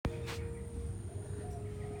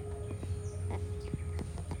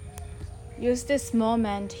use this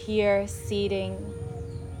moment here sitting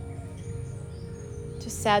to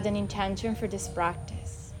set an intention for this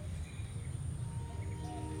practice.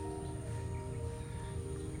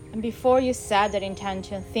 And before you set that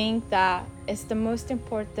intention, think that it's the most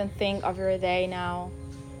important thing of your day now,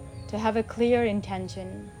 to have a clear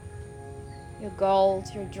intention, your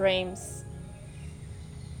goals, your dreams.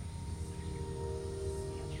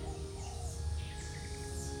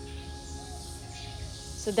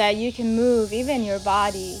 So that you can move even your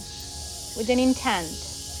body with an intent.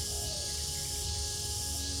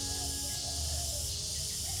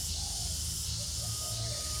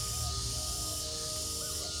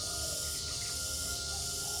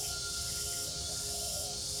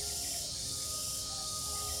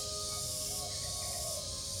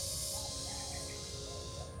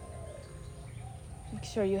 Make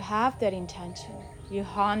sure you have that intention. You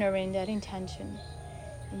honoring that intention.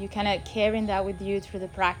 And you cannot carry that with you through the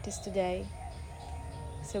practice today.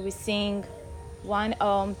 So we sing one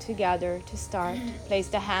Om together to start. Place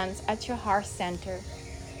the hands at your heart center.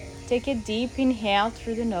 Take a deep inhale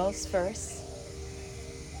through the nose first.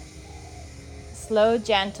 Slow,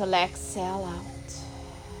 gentle exhale out.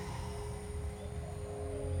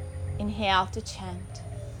 Inhale to chant.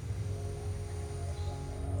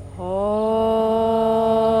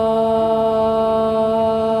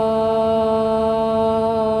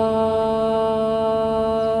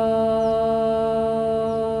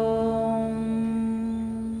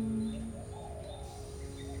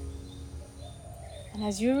 And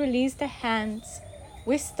as you release the hands,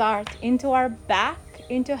 we start into our back,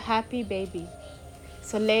 into happy baby.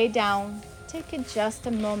 So lay down, take it just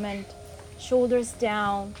a moment, shoulders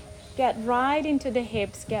down, get right into the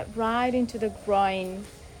hips, get right into the groin.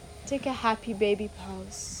 Take a happy baby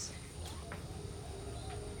pose.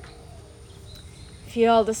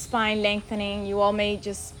 Feel the spine lengthening. You all may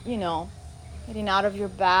just, getting out of your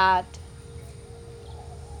bed.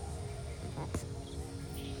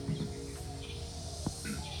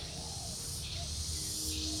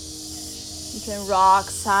 You can rock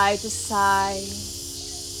side to side.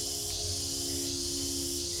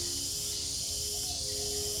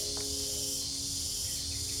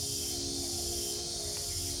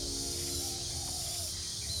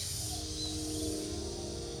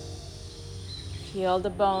 Feel the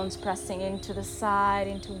bones pressing into the side,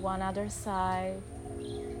 into one other side.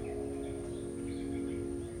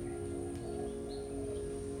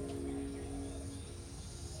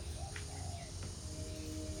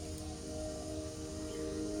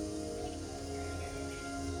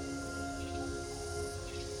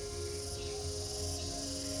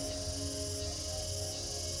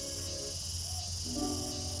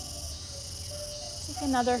 Take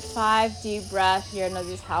another 5 deep breaths here.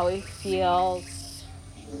 Notice how it feels.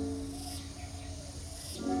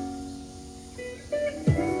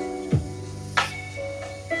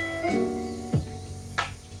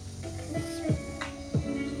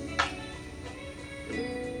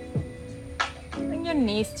 Bring your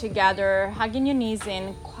knees together, hugging your knees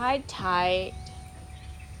in quite tight.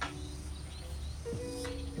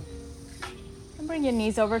 And bring your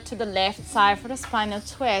knees over to the left side for the spinal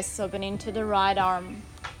twist, opening to the right arm.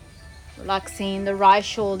 Relaxing the right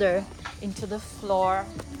shoulder into the floor.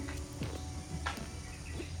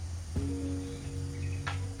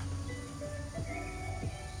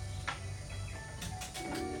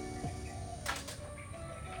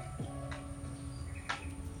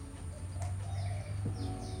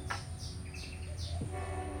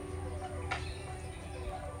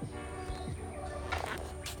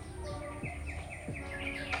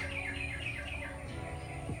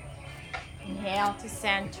 Inhale to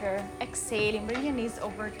center. Exhaling, bring your knees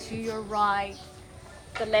over to your right.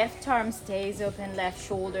 The left arm stays open, left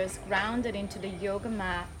shoulder is grounded into the yoga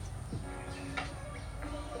mat.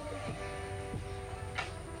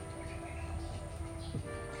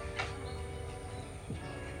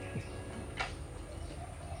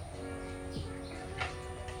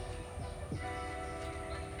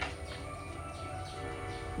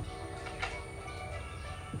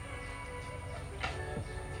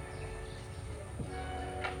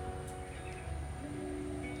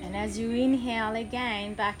 And as you inhale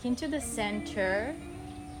again, back into the center,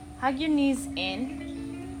 hug your knees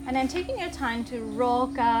in, and then taking your time to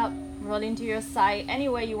roll up, roll into your side, any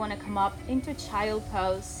way you want to come up into child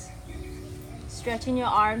pose. Stretching your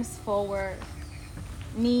arms forward,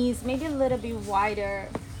 knees maybe a little bit wider.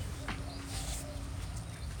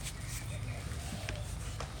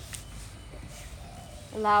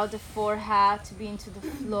 Allow the forehead to be into the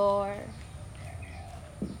floor.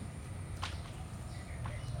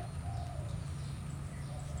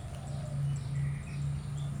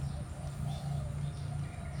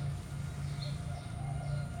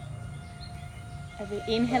 Every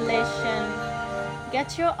inhalation,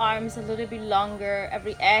 get your arms a little bit longer.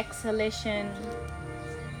 Every exhalation,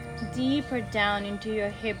 deeper down into your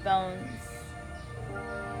hip bones.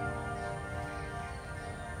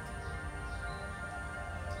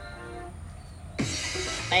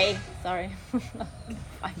 Hey, sorry,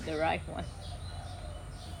 find the right one.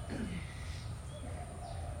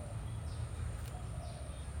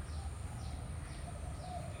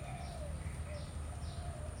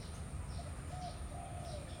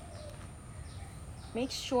 Make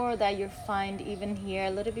sure that you find even here a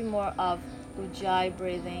little bit more of Ujjayi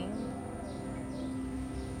breathing.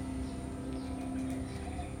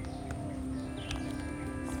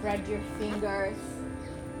 Spread your fingers,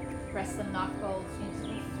 press the knuckles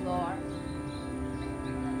into the floor.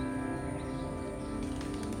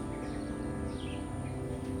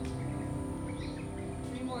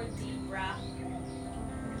 Three more deep breaths.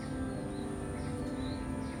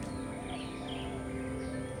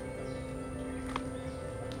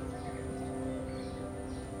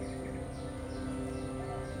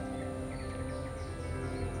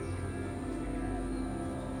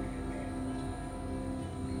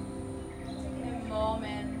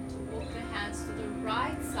 Moment to walk the hands to the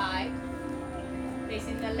right side,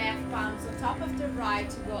 placing the left palms on top of the right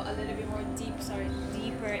to go a little bit more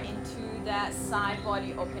deeper into that side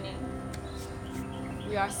body opening.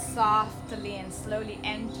 We are softly and slowly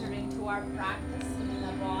entering to our practice in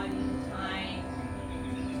the body, time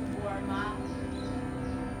to warm up,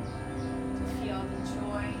 to feel the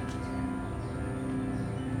joy.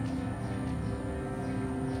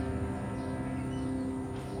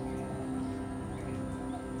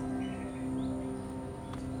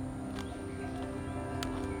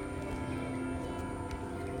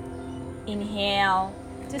 Inhale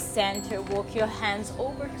to center, walk your hands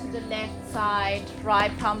over to the left side,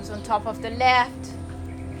 right palms on top of the left.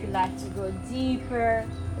 If you like to go deeper.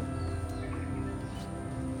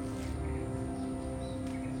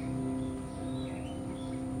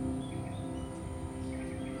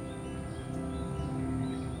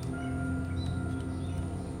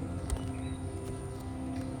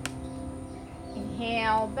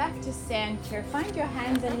 Inhale, back to center. Find your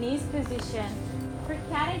hands and knees position. For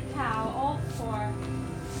cat and cow, all four.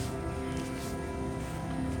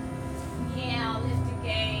 Inhale, lift the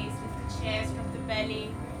gaze, lift the chest from the belly.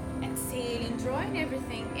 Exhaling, drawing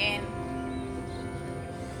everything in.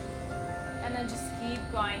 And then just keep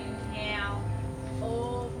going. Inhale,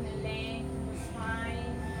 open the length of the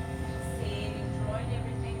spine. Exhaling, drawing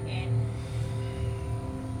everything in.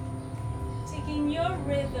 Taking your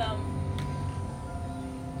rhythm,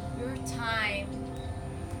 your time.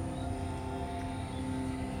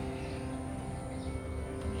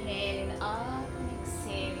 Inhaling up and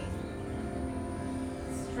exhaling,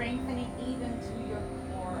 strengthening even to your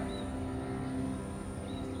core.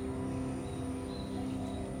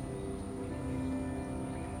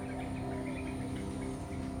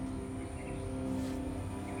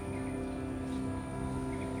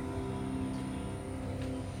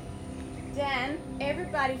 Then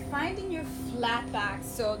everybody finding your flat back,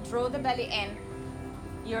 so draw the belly in.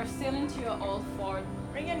 You're still into your all four.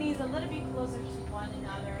 Bring your knees a little bit closer to one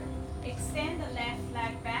another. Extend the left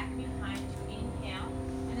leg back behind you. Inhale.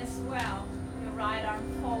 And as well, your right arm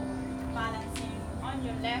forward, balancing on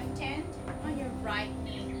your left hand, on your right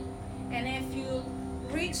knee. And if you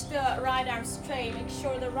reach the right arm straight, make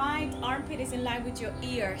sure the right armpit is in line with your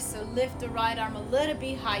ear. So lift the right arm a little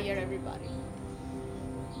bit higher, everybody.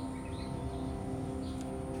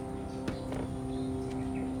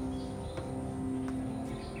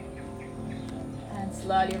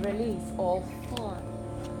 Slowly release all four.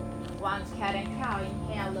 One cat and cow.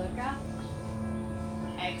 Inhale, look up.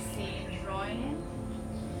 Exhale, drawing in.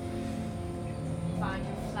 Find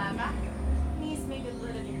your flat back. Knees maybe a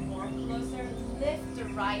little bit more closer. Lift the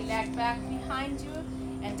right leg back behind you.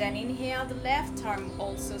 And then inhale the left arm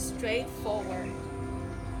also straight forward.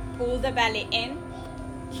 Pull the belly in.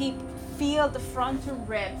 Feel the frontal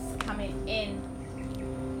ribs coming in.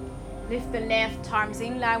 Lift the left arms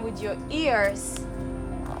in line with your ears.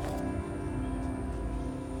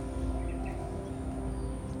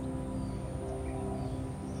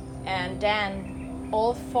 And then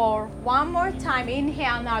all four. One more time.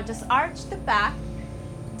 Inhale now. Just arch the back.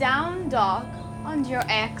 Down dog on your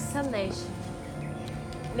exhalation.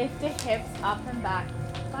 Lift the hips up and back.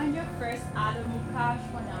 Find your first Adho Mukha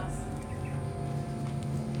Svanasana.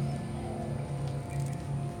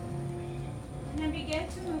 And then begin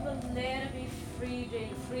to move a little bit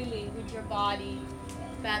freely with your body.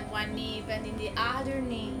 Bend one knee, bending the other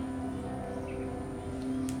knee.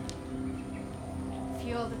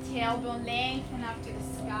 Feel the tailbone lengthen up to the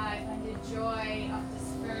sky. Find the joy of this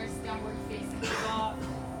first downward facing dog.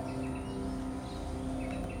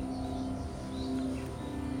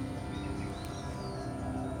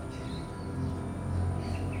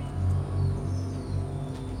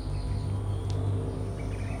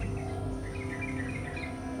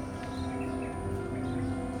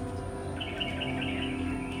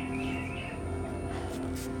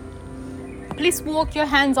 Please walk your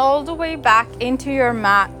hands all the way back into your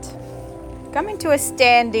mat. Come into a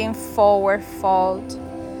standing forward fold.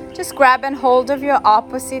 Just grab and hold of your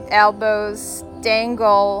opposite elbows.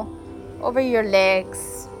 Dangle over your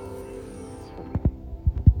legs.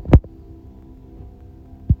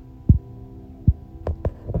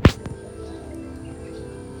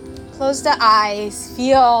 Close the eyes.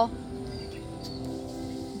 Feel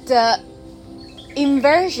the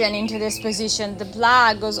inversion into this position. The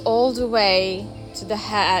blood goes all the way to the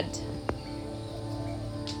head.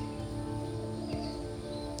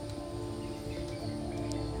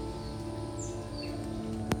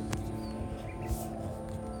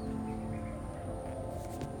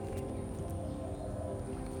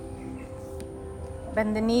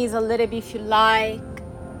 Bend the knees a little bit if you like.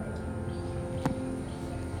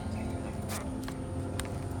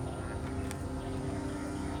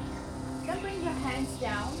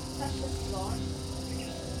 Down, touch the floor.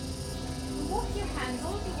 Walk your hands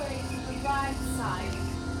all the way to the right side.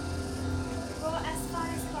 Go as far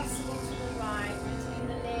as possible to the right, maintaining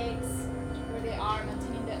the legs where they are,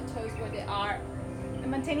 maintaining the toes where they are, and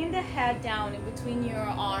maintaining the head down in between your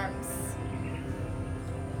arms.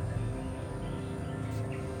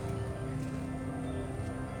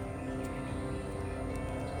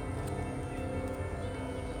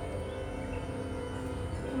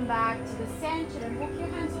 Back to the center and walk your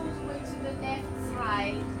hands all the way to the left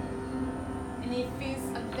side, and if it's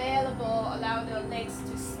available, allow the legs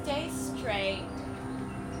to stay straight.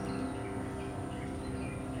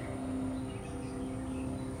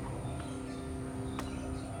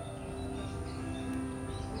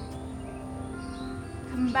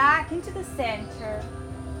 Come back into the center,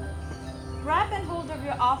 grab and hold of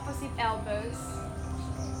your opposite elbows,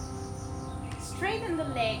 straighten the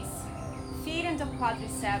legs, feet into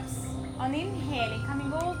quadriceps. On inhaling,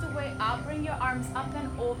 coming all the way up, bring your arms up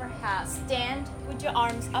and overhead. Stand with your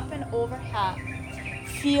arms up and overhead.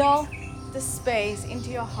 Feel the space into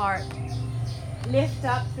your heart. Lift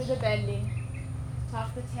up through the belly.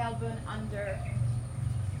 Tuck the tailbone under.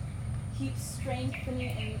 Keep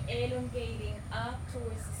strengthening and elongating up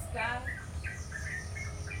towards the sky.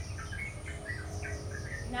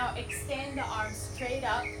 Now extend the arms straight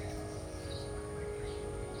up.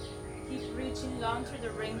 Keep reaching long through the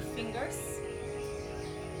ring fingers.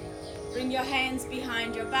 Bring your hands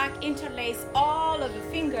behind your back. Interlace all of the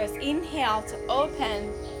fingers. Inhale to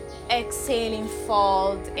open. Exhaling,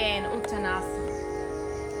 fold in Uttanasana.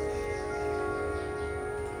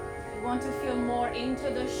 You want to feel more into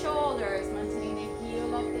the shoulders, maintaining the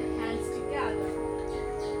heel of the hands together.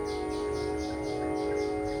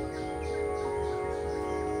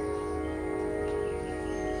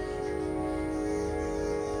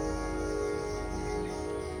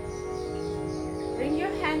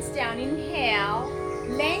 Hands down, inhale,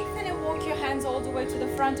 lengthen and walk your hands all the way to the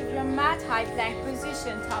front of your mat, high plank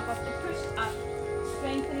position, top of the push up,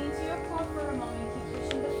 strengthen into your core for a moment, keep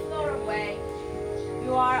pushing the floor away.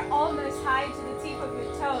 You are almost high to the tip of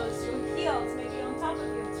your toes, your heels may be on top of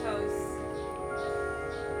your toes.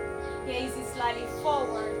 Gaze is slightly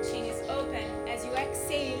forward, chin is open. As you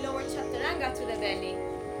exhale, lower chaturanga to the belly.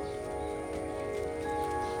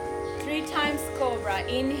 3 times cobra.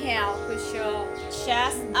 Inhale, push your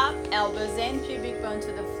chest up, elbows in, pubic bone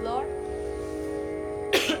to the floor.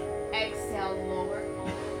 Exhale, lower.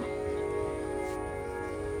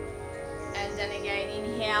 And then again,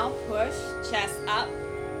 inhale, push, chest up.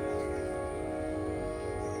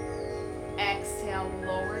 Exhale,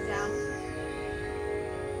 lower down.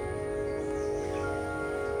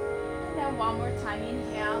 And then one more time,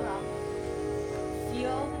 inhale up.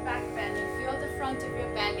 Feel the back bending, feel the front of your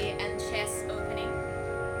belly and chest opening.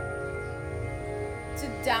 To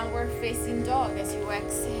downward facing dog as you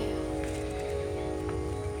exhale.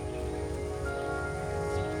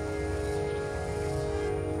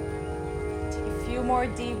 Take a few more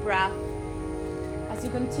deep breaths as you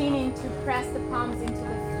continue to press the palms into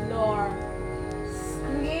the floor,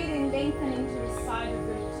 creating lengthening to the side of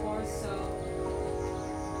your torso,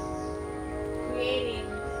 creating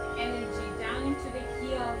energy down into the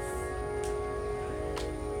heels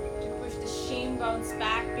to push the shin bones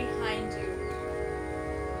back behind you.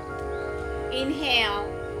 Inhale,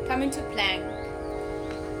 come into plank.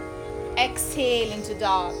 Exhale into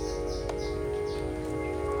dog.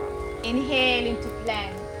 Inhale into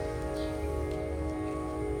plank.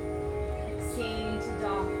 Exhale into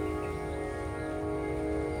dog.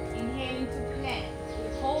 Inhale into plank. We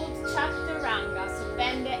hold chaturanga, so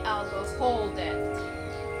bend the elbows, hold it.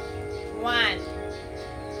 1,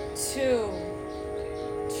 2,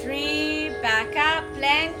 3, back up,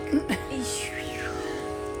 plank.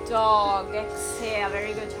 Dog, exhale,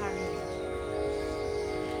 very good, Harmony.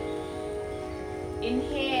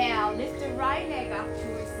 Inhale, lift the right leg up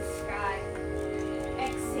towards the sky.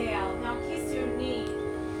 Exhale, now kiss your knee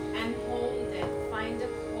and hold it, find the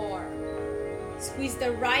core. Squeeze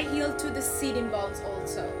the right heel to the sitting bones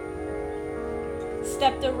also.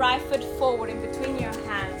 Step the right foot forward in between your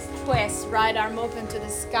hands. Twist, right arm open to the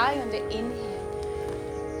sky on the inhale.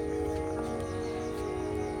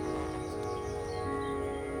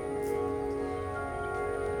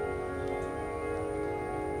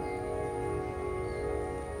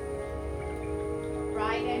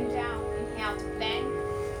 Right hand down, inhale to plank.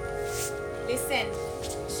 Listen,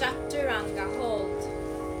 chaturanga, hold.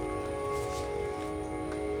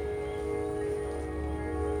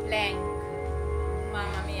 Plank,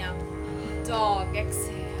 mamma mia. Dog,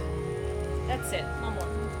 exhale. That's it, no more.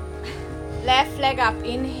 Left leg up,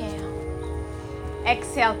 inhale.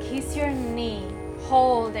 Exhale, kiss your knee.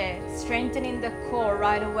 Hold it, strengthening the core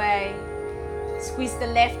right away. Squeeze the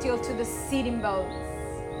left heel to the sitting bones.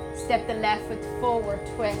 Step the left foot forward,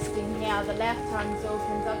 twist. Inhale, the left arm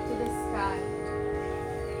opens up to the sky.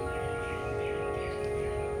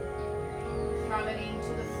 Travel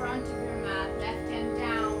into the front of your mat. Left hand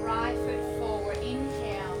down, right foot forward.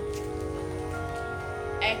 Inhale.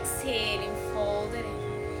 Exhale and fold it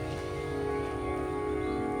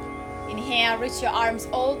in. Inhale, reach your arms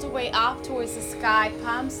all the way up towards the sky.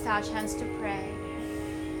 Palms touch, hands to pray.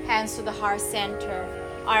 Hands to the heart center.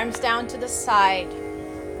 Arms down to the side.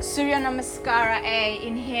 Surya Namaskara A.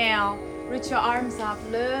 Inhale, reach your arms up,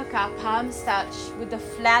 look up, palms touch with the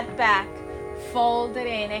flat back. Fold it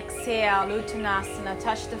in. Exhale, Uttanasana,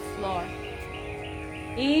 touch the floor.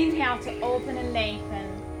 Inhale to open and lengthen.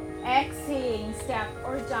 Exhale, step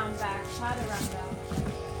or jump back, Chaturanga.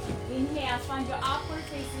 Inhale, find your upward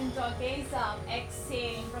facing dog, gaze up.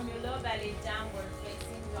 Exhale from your low belly, downward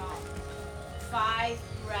facing dog. 5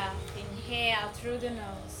 breaths. Inhale through the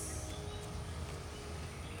nose.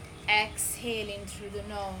 Exhaling through the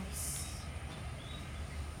nose.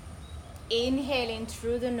 Inhaling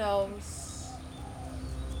through the nose.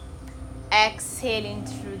 Exhaling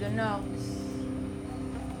through the nose.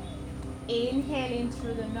 Inhaling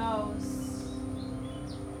through the nose.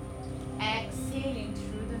 Exhaling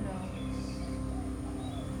through the nose.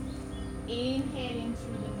 Inhaling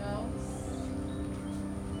through the nose.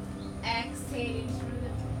 Exhaling through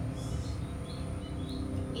the nose.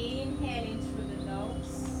 Inhaling through the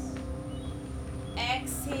nose.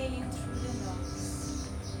 Exhaling through the nose.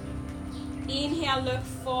 Inhale, look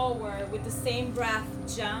forward with the same breath,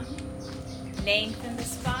 jump. Lengthen the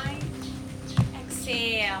spine.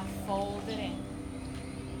 Exhale, fold it in.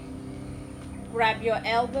 Grab your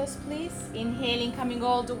elbows, please. Inhaling, coming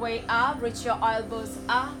all the way up. Reach your elbows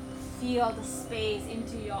up. Feel the space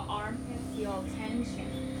into your armpit. Feel tension.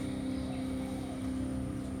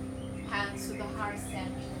 Hands to the heart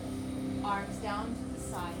center. Arms down to the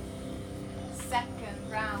side. Second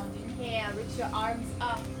round, inhale, reach your arms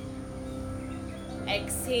up.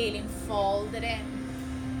 Exhaling, fold it in.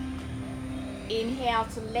 Inhale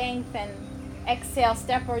to lengthen. Exhale,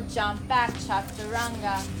 step or jump back,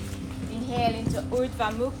 Chaturanga. Inhale into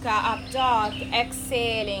Urdhva Mukha, up dog.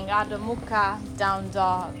 Exhaling, Adho Mukha, down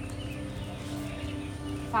dog.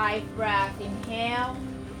 5 breaths, inhale.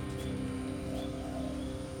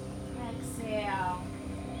 Exhale.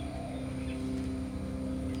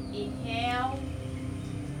 Inhale.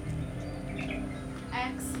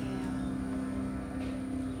 Exhale.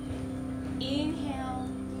 Inhale.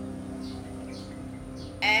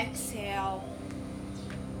 Exhale.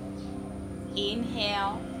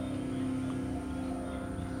 Inhale.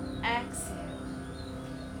 Exhale.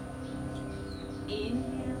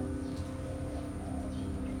 Inhale.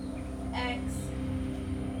 Exhale.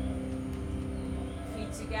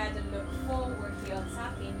 Feet together, look forward, heels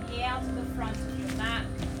up. Inhale to the front of your mat.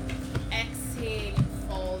 Exhale,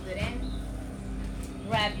 fold it in.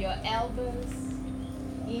 Grab your elbows.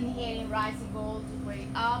 Inhaling, rising all the way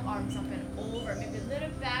up, arms up and over. Maybe a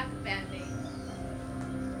little back bending.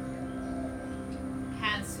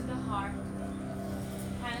 Hands to the heart.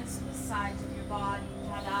 Hands to the sides of your body.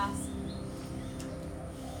 Tadasana.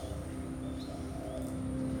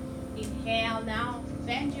 Inhale now.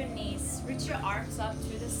 Bend your knees. Reach your arms up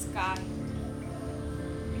to the sky.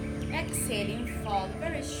 Exhaling, fold,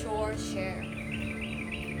 very short chair.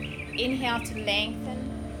 Inhale to lengthen.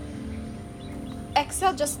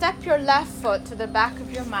 Exhale, just step your left foot to the back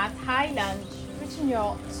of your mat, high lunge, reaching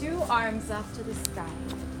your 2 arms up to the sky.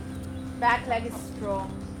 Back leg is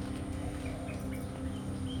strong.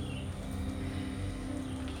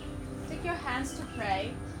 Take your hands to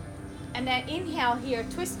pray, and then inhale here,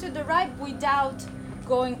 twist to the right without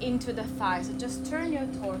going into the thighs. So just turn your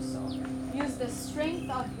torso. Use the strength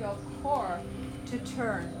of your core to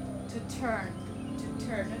turn, to turn, to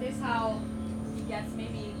turn. Notice how it gets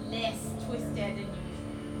maybe less twisted than usual.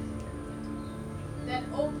 Then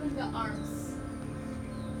open the arms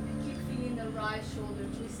and keep feeling the right shoulder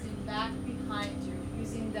twisting back behind you,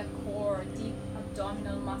 using the core, deep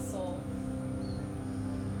abdominal muscle.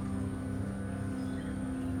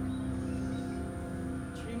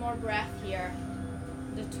 Three more breaths here.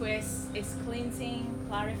 The twist is cleansing,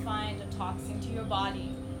 clarifying the toxin to your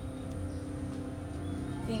body.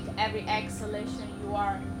 Think every exhalation you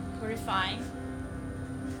are purifying.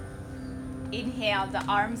 Inhale, the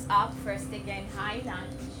arms up. First again, high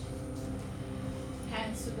lunge.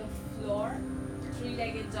 Hands to the floor.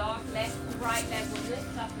 Three-legged dog. Right leg will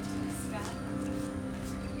lift up into the sky.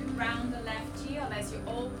 Round the left heel as you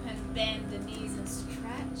open, bend the knees and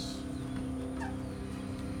stretch.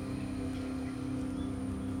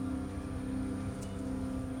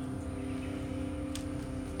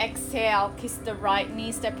 Exhale, kiss the right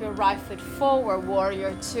knee, step your right foot forward,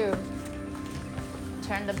 warrior 2.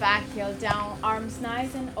 Turn the back heel down, arms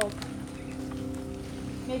nice and open.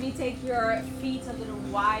 Maybe take your feet a little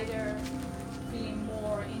wider, feeling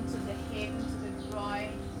more into the hip, into the groin.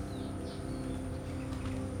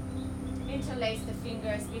 Interlace the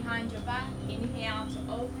fingers behind your back. Inhale to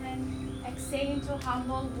open. Exhale into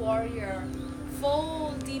humble warrior.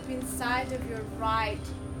 Fold deep inside of your right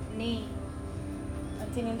knee.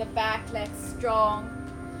 Maintaining the back leg strong.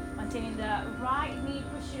 Maintaining the right knee,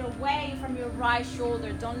 push it away from your right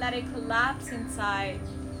shoulder. Don't let it collapse inside.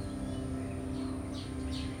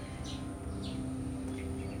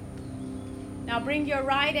 Now bring your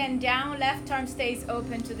right hand down, left arm stays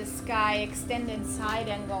open to the sky, extend in side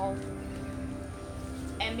angle.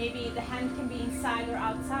 And maybe the hand can be inside or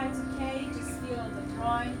outside, it's okay. Just feel the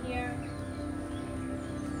groin here.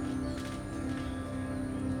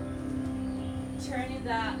 Turning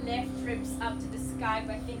the left ribs up to the sky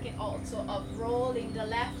by thinking also of rolling the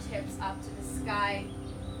left hips up to the sky.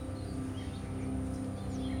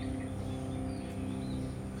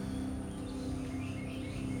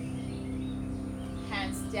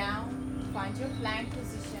 Hands down, find your plank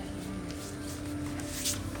position.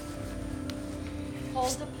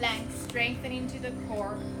 Hold the plank, strengthen into the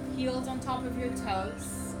core, heels on top of your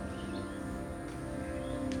toes.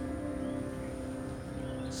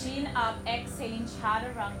 Chin up, exhaling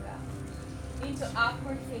chaturanga. Into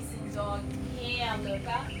upward facing dog. Inhale, look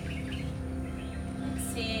up.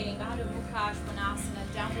 Exhaling, Adho Mukha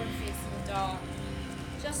Svanasana, downward facing dog.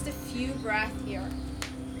 Just a few breaths here.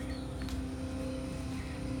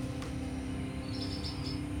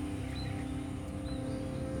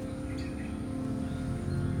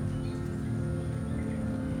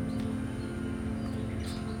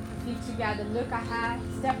 Together, look ahead,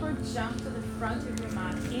 step or jump to the front of your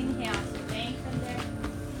mat. Inhale to lengthen there,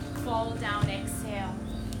 fall down, exhale.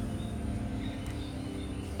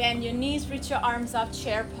 Bend your knees, reach your arms up,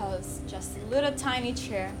 chair pose, just a little tiny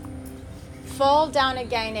chair. Fall down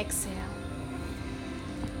again, exhale.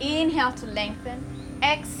 Inhale to lengthen,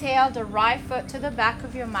 exhale the right foot to the back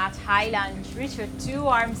of your mat, high lunge. Reach your 2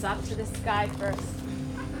 arms up to the sky first.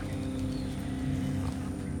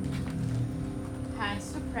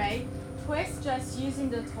 Hands to pray. Twist just using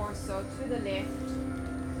the torso to the left.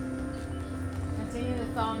 Continue the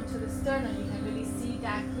thumb to the sternum. You can really see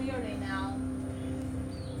that clearly now.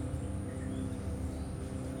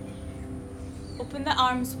 Open the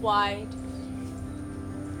arms wide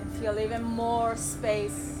and feel even more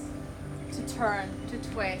space to turn, to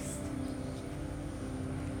twist.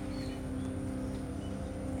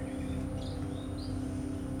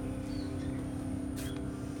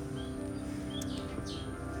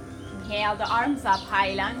 Inhale the arms up,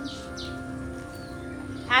 high lunge.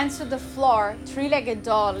 Hands to the floor, three-legged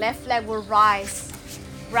dog. Left leg will rise.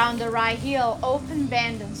 Round the right heel, open,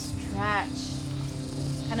 bend, and stretch.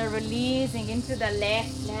 Kind of releasing into the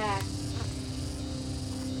left leg.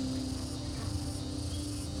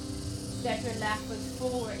 Step your left foot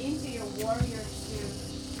forward into your warrior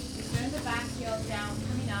 2. Turn the back heel down,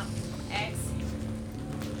 coming up. Exhale.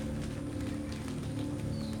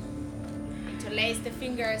 Interlace the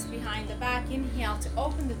fingers behind the back. Inhale to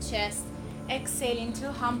open the chest. Exhale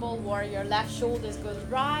into humble warrior. Left shoulders goes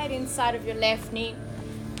right inside of your left knee.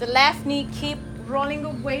 The left knee keep rolling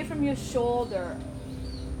away from your shoulder.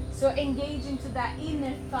 So engage into that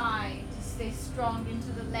inner thigh to stay strong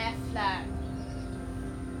into the left leg.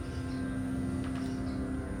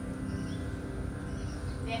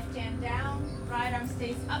 Left hand down, right arm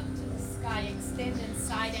stays up to the sky. Extend and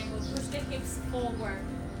side angle. Push the hips forward.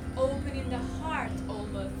 Opening the heart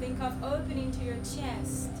almost. Think of opening to your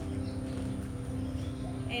chest.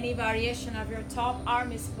 Any variation of your top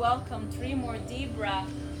arm is welcome. 3 more deep breaths.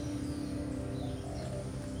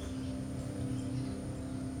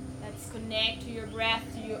 Let's connect to your breath,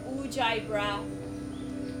 to your Ujjayi breath.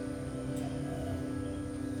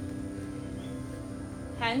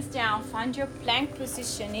 Hands down, find your plank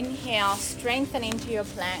position. Inhale, strengthen into your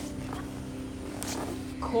plank.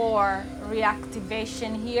 Core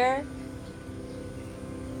reactivation here.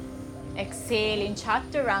 Exhale in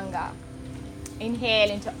Chaturanga.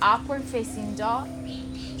 Inhale into upward facing dog.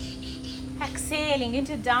 Exhaling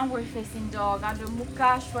into downward facing dog, Adho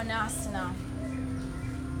Mukha Svanasana.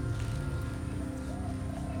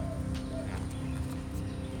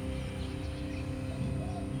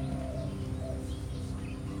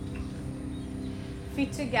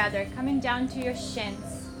 Feet together, coming down to your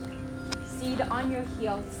shins. Seat on your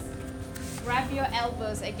heels. Grab your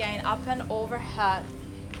elbows again up and overhead.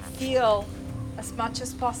 Feel as much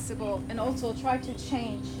as possible, and also try to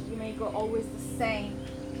change. You may go always the same.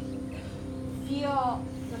 Feel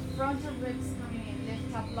the frontal ribs coming in.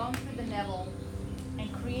 Lift up long through the navel and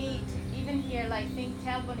create, even here, like think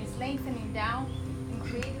tailbone is lengthening down and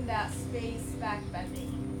creating that space back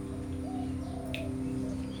bending.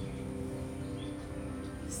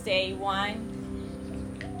 Stay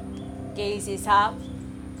 1. Gaze is up.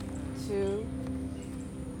 2,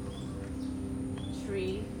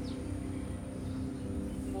 3,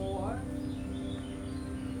 4,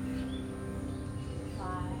 5.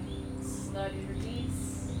 Slowly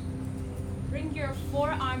release. Bring your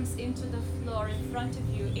forearms into the floor in front of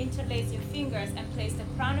you. Interlace your fingers and place the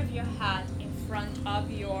crown of your head in front of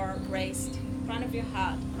your waist. Front of your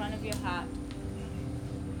head, front of your head.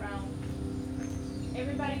 Crown.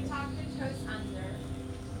 Everybody tuck your toes under.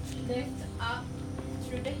 Lift up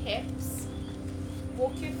through the hips.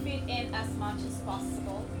 Walk your feet in as much as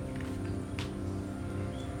possible.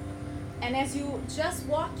 And as you just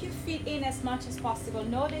walk your feet in as much as possible,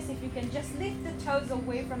 notice if you can just lift the toes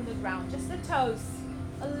away from the ground. Just the toes,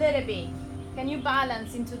 a little bit. Can you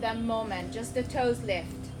balance into that moment? Just the toes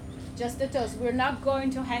lift. Just the toes. We're not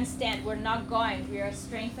going to handstand. We're not going. We are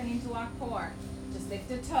strengthening to our core. Just lift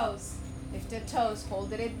the toes. Lift the toes.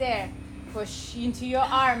 Hold it there. Push into your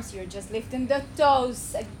arms. You're just lifting the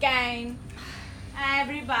toes again.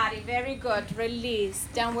 Everybody, very good. Release.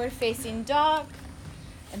 Downward facing dog.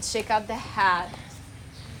 And shake out the head.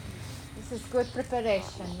 This is good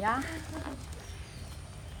preparation, yeah?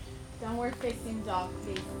 Downward facing dog,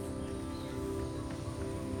 please.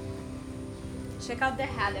 Check out the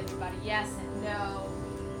head, everybody. Yes and no.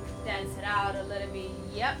 Dance it out a little bit.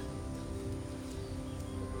 Yep.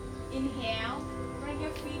 Inhale. Bring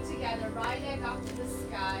your feet together. Right leg up to the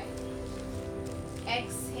sky.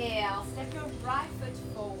 Exhale. Step your right foot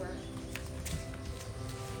forward.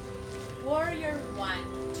 Warrior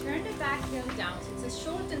 1. Turn the back heel down. So it's a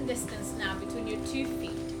shortened distance now between your 2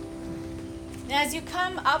 feet. Now as you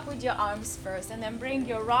come up with your arms first, and then bring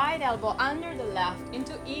your right elbow under the left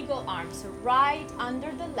into eagle arms. So right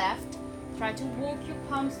under the left. Try to walk your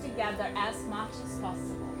palms together as much as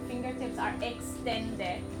possible. Fingertips are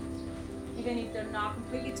extended. Even if they're not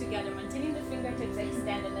completely together, maintaining the fingertips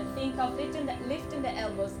extended, and think of lifting the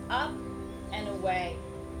elbows up and away.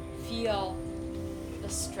 Feel the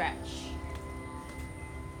stretch.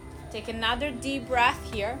 Take another deep breath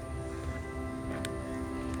here.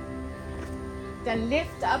 Then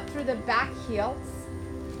lift up through the back heels,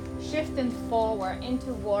 shifting forward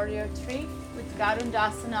into Warrior 3 with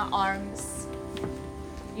Garudasana arms.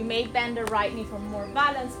 You may bend the right knee for more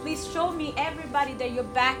balance. Please show me, everybody, that your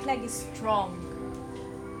back leg is strong.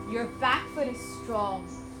 Your back foot is strong.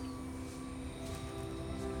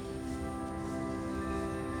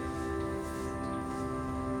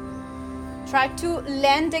 Try to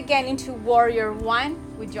land again into Warrior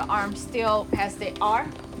 1 with your arms still as they are.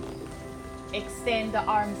 Extend the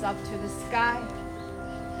arms up to the sky.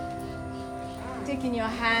 Taking your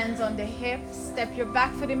hands on the hips, step your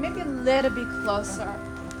back foot in maybe a little bit closer.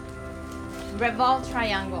 Revolve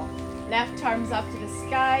triangle. Left arms up to the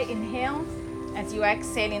sky. Inhale. As you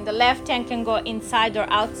exhale, in the left hand can go inside or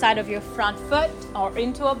outside of your front foot or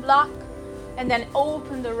into a block. And then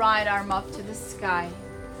open the right arm up to the sky.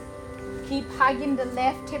 Keep hugging the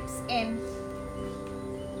left hips in.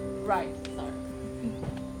 Right, sorry.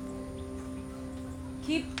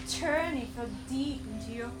 Keep turning from deep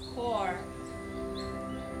into your core.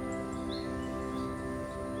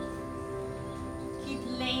 Keep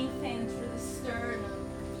lengthening through the sternum.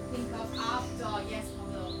 Think of up dog, yes,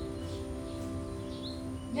 hello.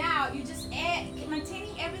 Now you just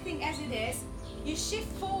maintaining everything as it is. You shift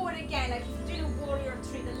forward again, like if you do the warrior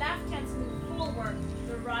three. The left hand's move forward,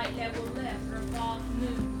 the right leg will lift, revolve,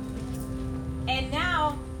 move. And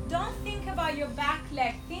now, don't think about your back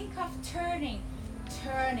leg. Think of turning,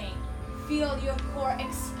 turning. Feel your core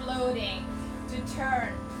exploding. To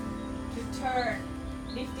turn,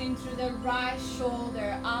 lifting through the right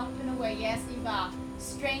shoulder, up and away. Yes, Eva.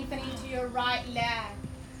 Strengthening to your right leg.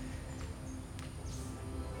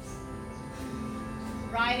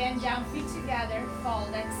 Right hand down, feet together,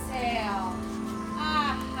 fold, exhale.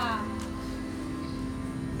 Aha.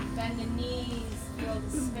 Bend the knees, feel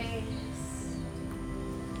the space.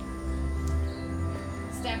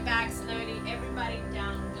 Step back slowly, everybody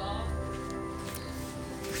down dog.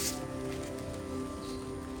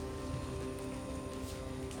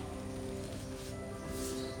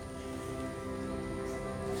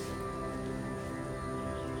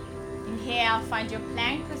 Inhale, find your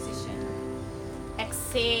plank position.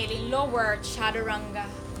 Exhale, lower chaturanga.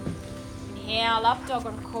 Inhale, up dog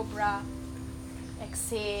or cobra.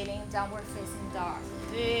 Exhaling, downward facing dog.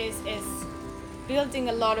 This is building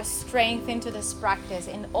a lot of strength into this practice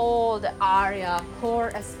in all the area, core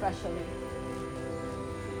especially.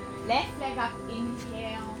 Left leg up,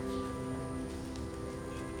 inhale.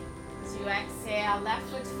 As you exhale, left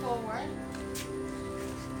foot forward.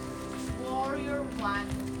 Warrior one.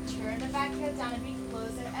 Turn the back heel down a bit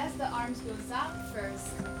closer as the arms goes up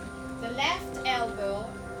first. The left elbow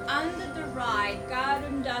under the right,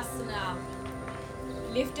 Garudasana.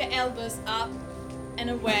 Lift the elbows up and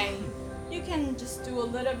away. You can just do a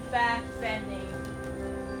little back bending.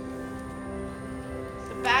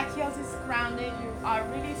 The back heel is grounded. You are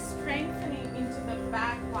really strengthening into the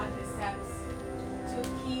back quadriceps to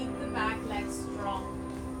keep the back leg strong.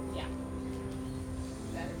 Yeah.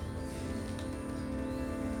 Better.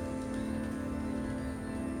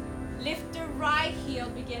 Lift the right heel,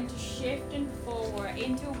 begin to shift and forward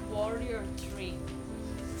into warrior three.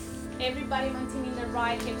 Everybody maintaining the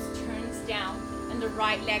right hips turns down and the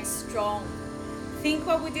right leg strong. Think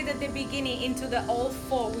what we did at the beginning into the all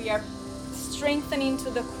four. We are strengthening to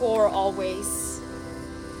the core always.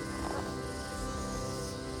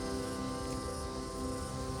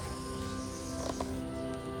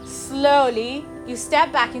 Slowly, you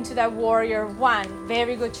step back into that warrior one.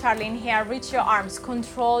 Very good, Charlie. Inhale, reach your arms,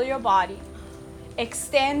 control your body.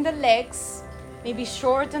 Extend the legs, maybe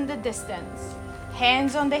shorten the distance.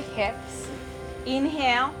 Hands on the hips.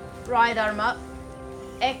 Inhale, right arm up.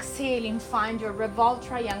 Exhaling, find your revolve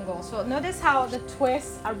triangle. So notice how the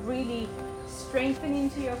twists are really strengthening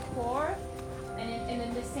to your core and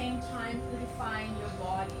at the same time purifying your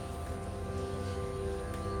body.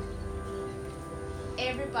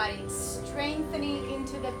 Everybody strengthening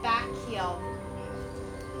into the back heel.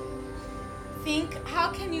 Think,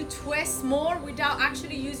 how can you twist more without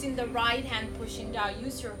actually using the right hand pushing down?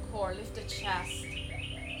 Use your core, lift the chest.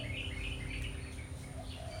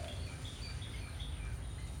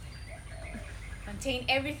 Maintain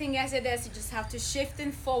everything as it is. You just have to shift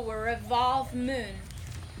and forward, revolve moon.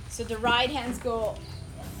 So the right hands go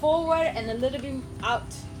forward and a little bit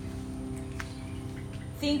out.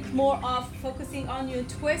 Think more of focusing on your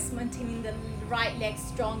twist, maintaining the right leg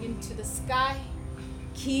strong into the sky.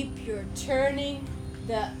 Keep your turning.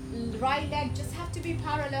 The right leg just have to be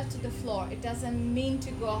parallel to the floor. It doesn't mean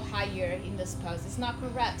to go higher in this pose. It's not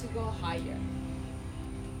correct to go higher.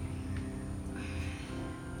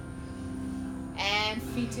 And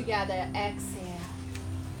feet together, exhale.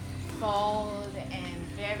 Fold and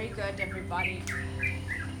very good, everybody.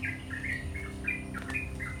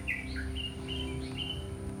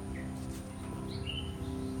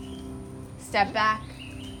 Step back,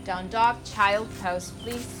 down dog, child pose,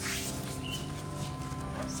 please.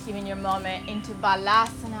 Just giving your moment into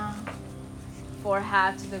Balasana,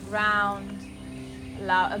 forehead to the ground.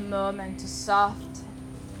 Allow a moment to soft.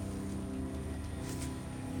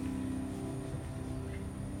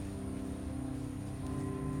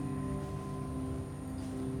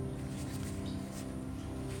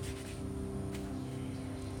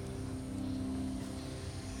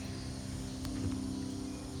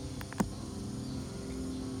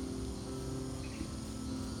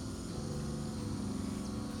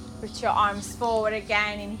 Reach your arms forward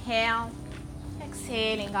again, inhale.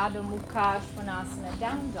 Exhaling, Adho Mukha Svanasana,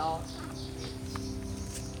 down dog.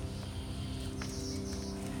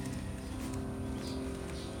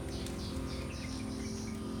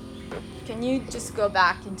 Can you just go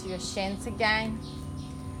back into your shins again?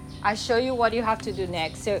 I'll show you what you have to do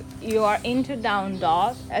next. So you are into down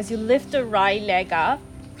dog. As you lift the right leg up,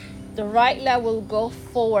 the right leg will go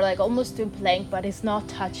forward like almost to plank, but it's not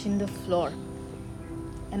touching the floor.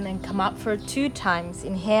 And then come up for 2 times.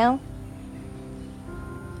 Inhale,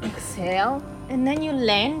 exhale, and then you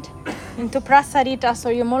land into Prasarita, so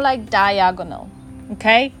you're more like diagonal,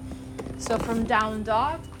 okay? So from down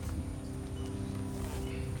dog,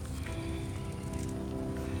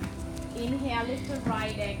 inhale, lift the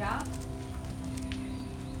right leg up.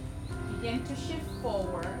 Begin to shift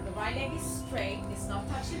forward. The right leg is straight. It's not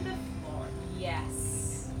touching the floor.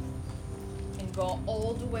 Yes. And go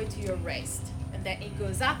all the way to your wrist. And then it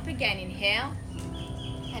goes up again. Inhale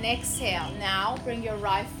and exhale. Now bring your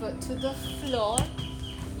right foot to the floor.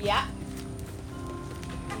 Yeah.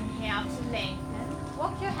 Inhale to lengthen.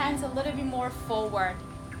 Walk your hands a little bit more forward.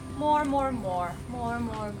 More.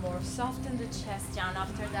 Soften the chest down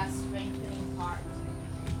after that strengthening part.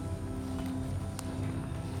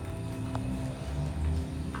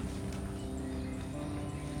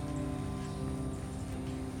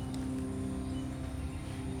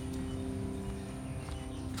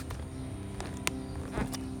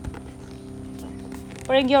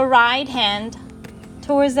 Bring your right hand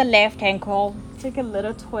towards the left ankle. Take a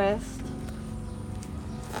little twist.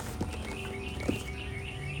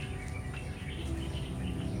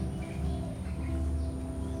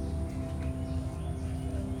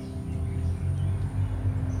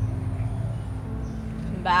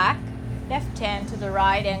 Come back. Left hand to the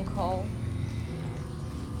right ankle.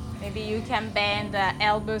 Maybe you can bend the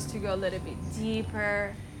elbows to go a little bit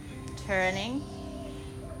deeper. Turning.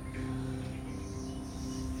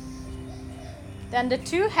 Then the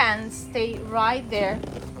 2 hands stay right there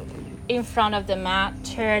in front of the mat,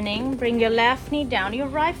 turning. Bring your left knee down. Your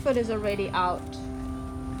right foot is already out.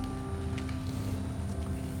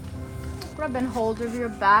 Grab and hold of your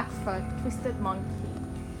back foot, twisted monkey.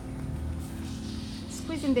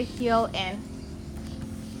 Squeezing the heel in.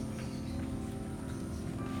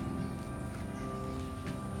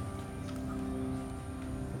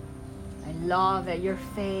 I love it, your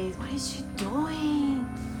face. What is she doing?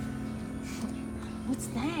 What's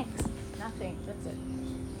next? Nothing. That's it.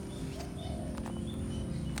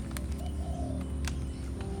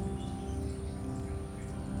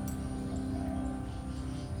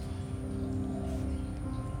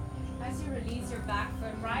 As you release your back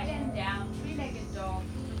foot, right hand down, 3-legged dog.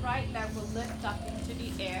 The right leg will lift up into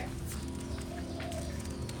the air.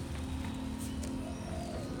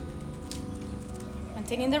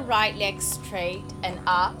 Maintaining the right leg straight and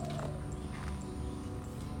up.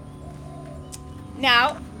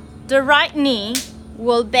 Now, the right knee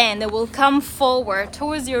will bend. It will come forward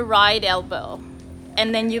towards your right elbow.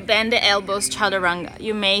 And then you bend the elbows, chaturanga.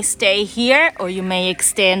 You may stay here or you may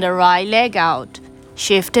extend the right leg out.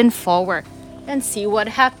 Shifting forward and see what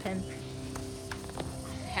happens.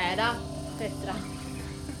 Head up, Petra.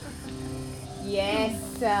 Yes.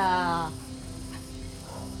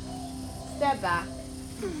 Step back.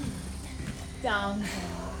 Down.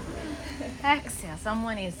 Exhale.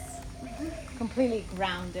 Someone is completely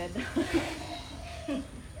grounded. There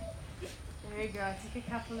you go. Take a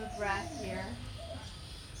couple of breaths here.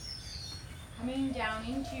 Coming down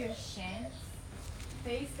into your shins.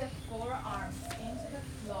 Face the forearms into the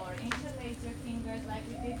floor. Interlace your fingers like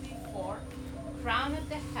we did before. Crown of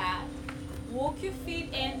the head. Walk your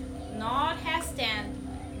feet in, not headstand.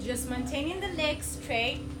 Just maintaining the legs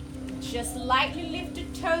straight. Just lightly lift the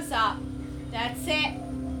toes up. That's it.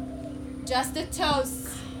 Just the toes.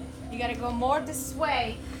 You gotta go more this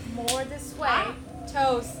way. More this way.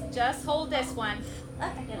 Toes. Just hold this one.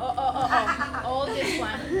 Oh. Hold this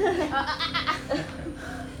one.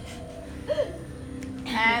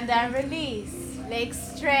 And then release. Legs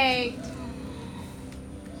straight.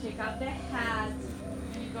 Shake up the head.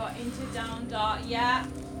 And you go into down dog. Yeah.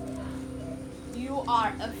 You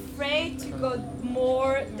are afraid to go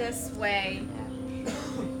more this way.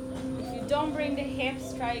 If you don't bring the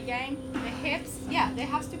hips, try again. The hips, yeah, they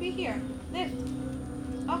have to be here. Lift.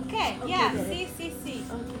 Okay, yeah, sì. Sì.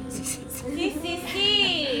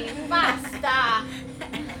 Basta.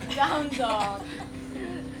 Down dog.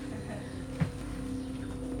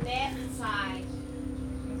 Left side.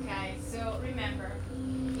 Okay, so remember,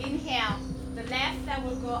 inhale. The left leg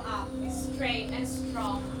will go up. It's straight and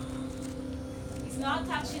strong. It's not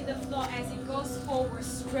touching the floor as it goes forward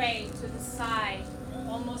straight to the side.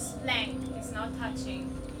 Almost plank. It's not touching.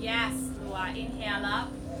 Yes, Lua. Inhale up.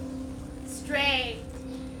 Straight.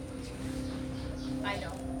 I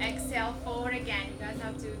know. Exhale forward again. You guys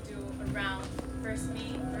have to do a round. First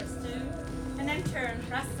me, first two. And then turn,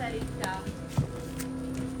 Prasarita.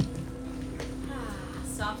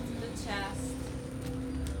 Soften the chest.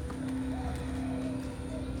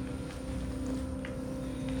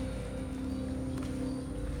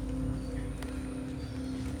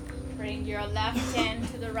 Bring your left hand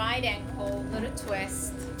to the right ankle, little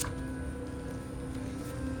twist.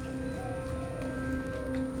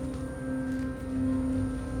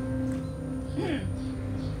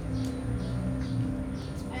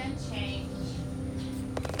 And change.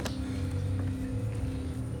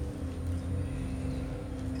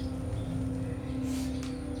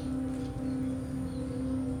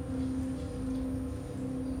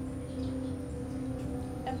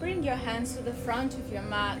 And bring your hands to the front of your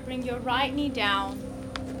mat. Bring your right knee down.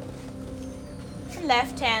 And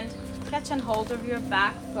left hand, catch and hold of your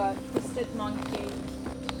back foot, twisted monkey.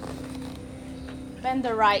 Bend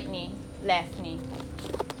the right knee, left knee.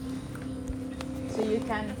 So you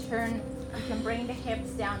can turn, you can bring the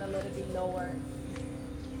hips down a little bit lower.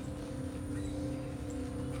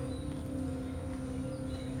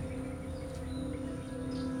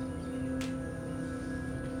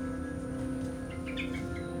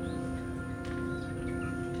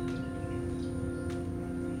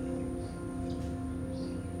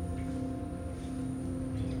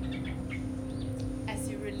 As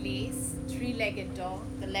you release, three-legged dog,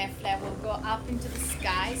 the left leg will go up into the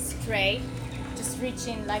sky, straight. Just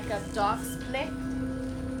reaching like a dog split.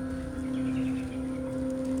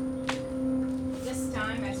 This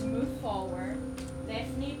time as you move forward,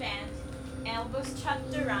 left knee bend, elbows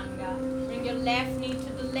chaturanga. Bring your left knee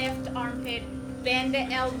to the left armpit, bend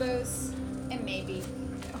the elbows, and maybe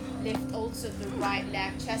lift also the right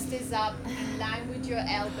leg. Chest is up, in line with your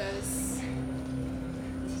elbows.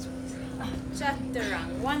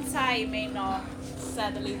 Chaturanga. One side may not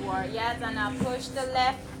suddenly work yet, and now push the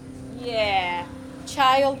left. Yeah,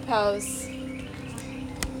 child pose.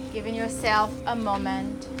 Giving yourself a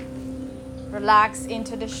moment. Relax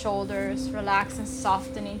into the shoulders, relax and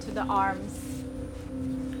soften into the arms.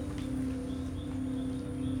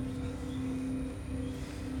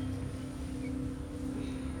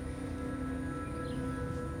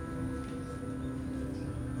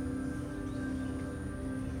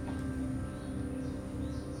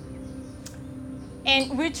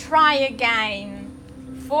 And we try again.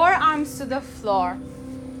 Forearms to the floor.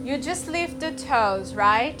 You just lift the toes,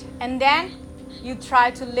 right? And then you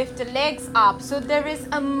try to lift the legs up. So there is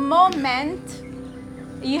a moment.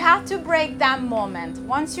 You have to break that moment.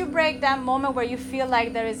 Once you break that moment where you feel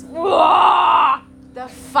like there is the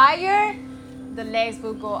fire, the legs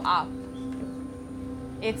will go up.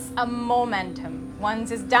 It's a momentum. Once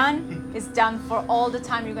it's done for all the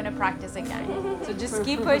time you're going to practice again. So just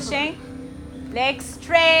keep pushing. Legs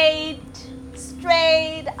straight.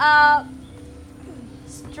 Straight up,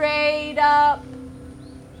 straight up,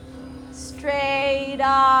 straight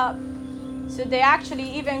up. So they actually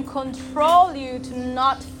even control you to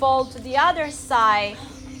not fall to the other side.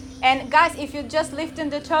 And guys, if you're just lifting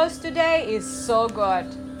the toes today, it's so good.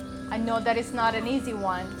 I know that it's not an easy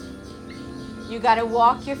one. You gotta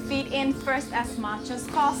walk your feet in first as much as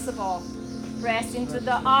possible. Press into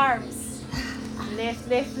the arms. Lift,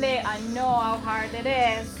 lift, lift. I know how hard it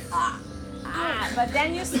is. But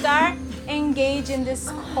then you start engaging this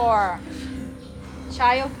core.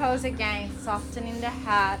 Child pose again, softening the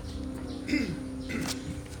head.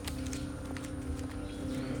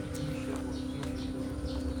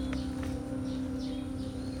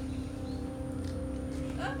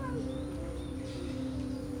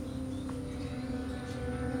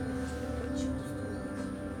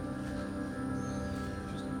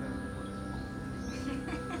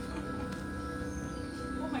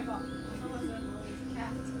 Oh my God.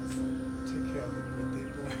 Take care of the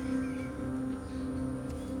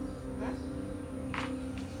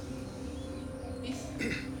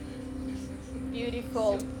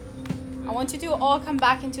Beautiful. I want you to all come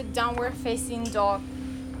back into downward facing dog.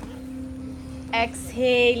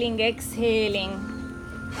 Exhaling, exhaling.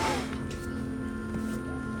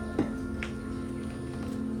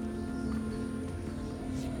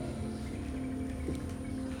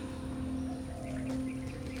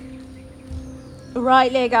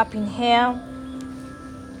 Right leg up, inhale.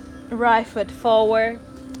 Right foot forward.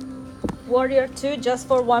 Warrior two, just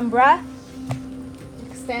for one breath.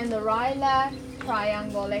 Extend the right leg,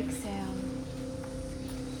 triangle, exhale.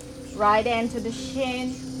 Right hand to the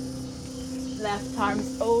shin. Left arm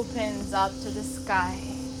opens up to the sky.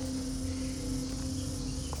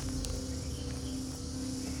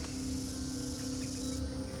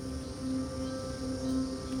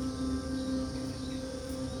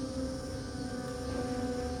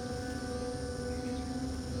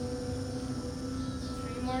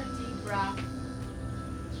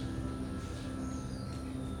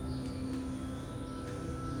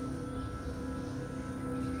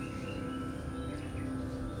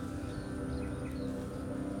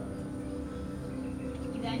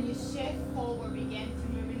 then you shift forward, begin to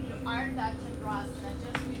move into Ardha Chandrasana,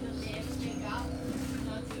 just with the left leg up,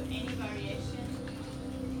 not do any variation.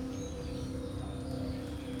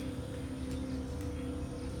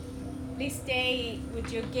 Please stay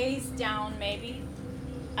with your gaze down maybe,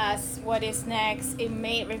 as what is next, it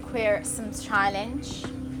may require some challenge.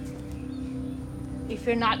 If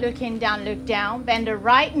you're not looking down, look down. Bend the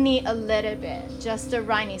right knee a little bit, just the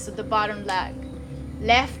right knee, so the bottom leg.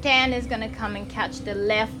 Left hand is gonna come and catch the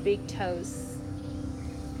left big toes.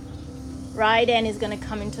 Right hand is gonna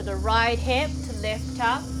come into the right hip to lift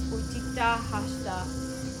up. Utthita Hasta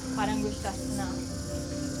Padangusthasana.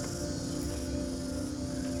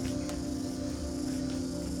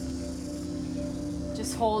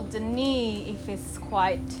 Just hold the knee if it's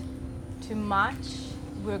quite too much.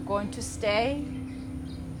 We're going to stay.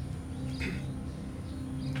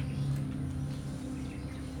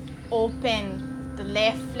 Open the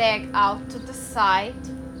left leg out to the side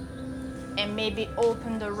and maybe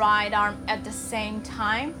open the right arm at the same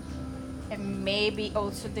time, and maybe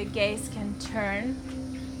also the gaze can turn.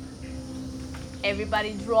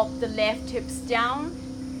 Everybody drop the left hips down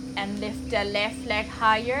and lift the left leg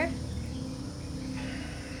higher.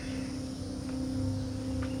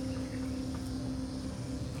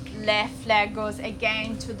 Left leg goes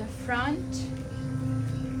again to the front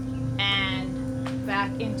and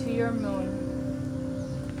back into your moon.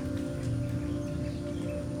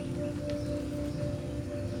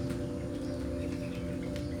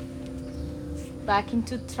 Back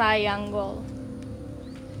into triangle.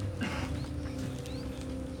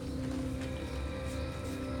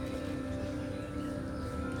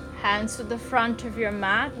 Hands to the front of your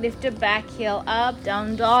mat. Lift the back heel up.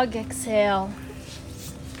 Down dog. Exhale.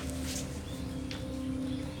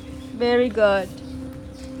 Very good.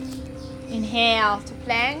 Inhale to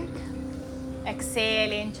plank.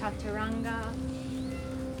 Exhale in chaturanga.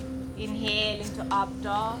 Inhale into up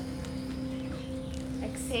dog.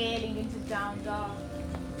 Exhaling into down dog.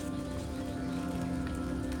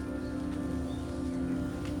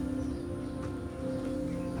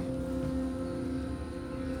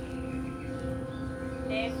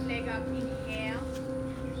 Left leg up, inhale.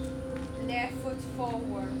 Left foot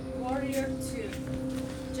forward, warrior two.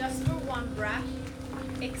 Just for one breath.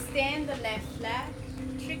 Extend the left leg,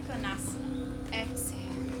 Trikonasana. Exhale.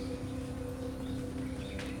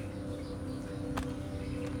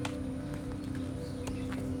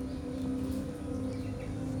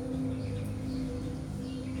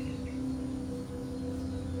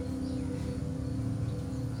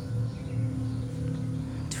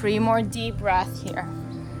 Three more deep breaths here.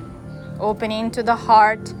 Opening to the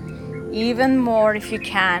heart even more if you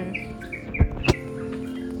can.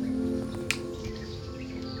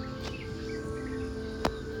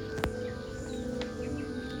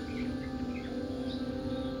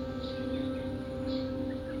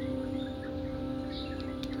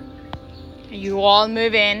 You all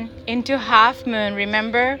move into half moon.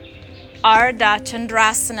 Remember, Ardha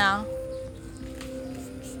Chandrasana.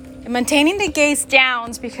 And maintaining the gaze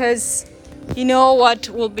down because you know what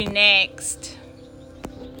will be next.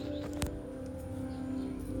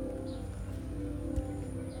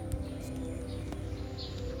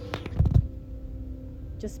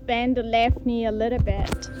 Just bend the left knee a little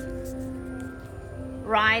bit.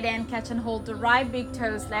 Right hand catch and hold the right big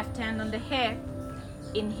toes, left hand on the hip.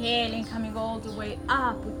 Inhaling, coming all the way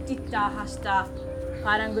up. Utthita Hasta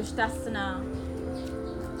Padangusthasana.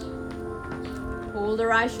 Pull the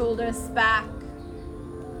right shoulders back.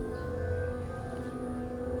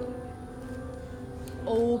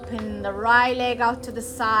 Open the right leg out to the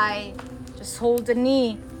side. Just hold the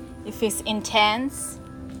knee if it's intense.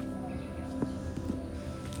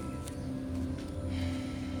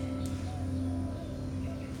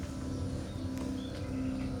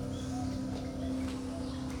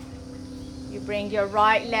 You bring your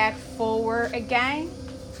right leg forward again,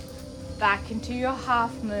 back into your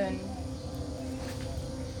half moon.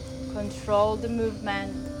 Control the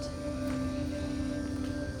movement.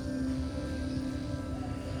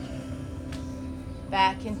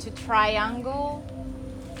 Back into triangle.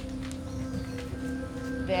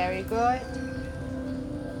 Very good.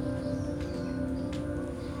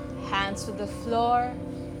 Hands to the floor.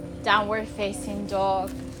 Downward facing dog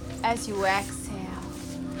as you exhale.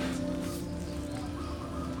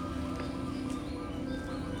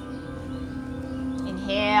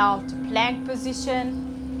 Inhale to plank position.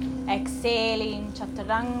 Exhaling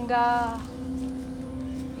chaturanga.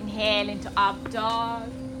 Inhale into up dog.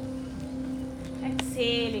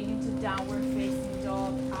 Exhaling into downward facing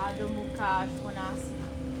dog, Adho Mukha Svanasana.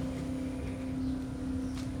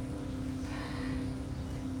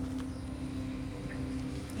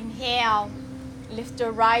 Inhale, lift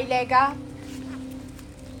your right leg up.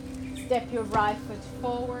 Step your right foot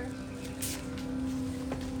forward.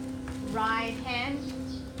 Right hand,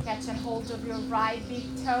 catch and hold of your right big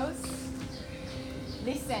toes.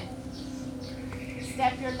 Listen.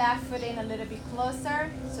 Step your left foot in a little bit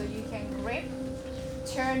closer so you can grip.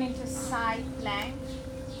 Turn into side plank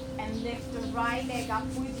and lift the right leg up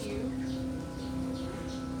with you.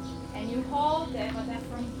 And you hold it, but then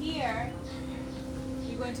from here,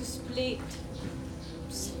 you're going to split.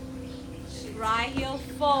 Right heel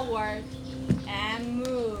forward and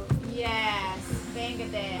move. Yes. Bang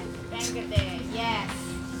it there. Bang it there. Yes.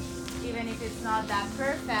 Even if it's not that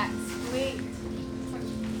perfect, split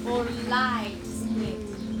or light split.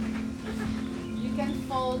 You can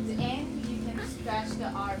fold in. You can stretch the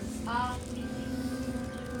arms up.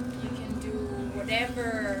 You can do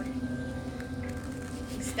whatever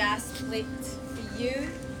is that split for you.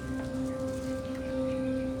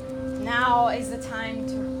 Now is the time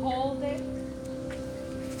to hold it.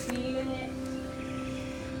 Feeling it.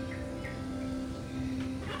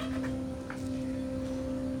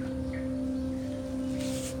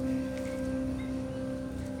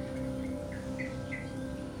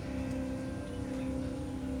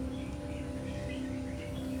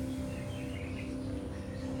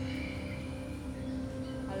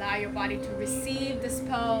 Allow your body to receive this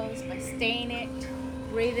pose by staying it,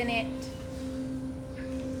 breathing it.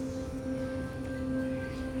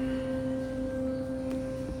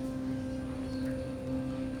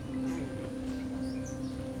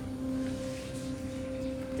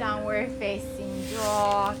 Downward facing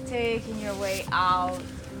dog, taking your way out.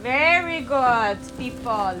 Very good,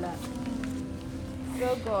 people.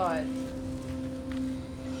 So good.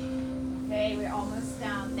 Okay, we're almost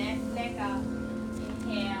down. Left leg up.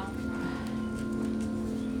 Inhale.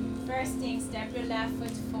 First thing, step your left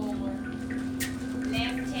foot forward.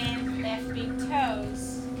 Left hand, left big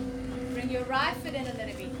toes. Bring your right foot in a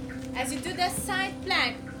little bit. As you do that side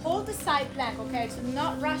plank, hold the side plank, okay? So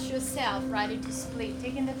not rush yourself right into split.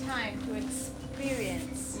 Taking the time to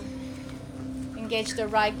experience. Engage the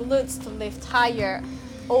right glutes to lift higher.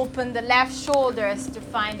 Open the left shoulders to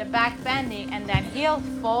find the back bending and then heel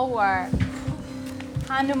forward.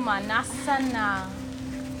 Hanumanasana.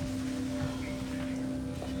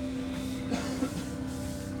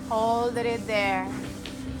 Hold it there.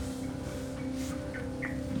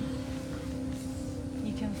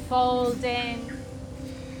 You can fold in.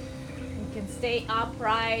 You can stay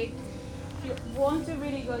upright. If you want to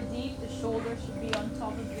really go deep, the shoulder should be on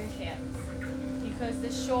top of your hips. Because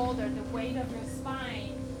the shoulder, the weight of your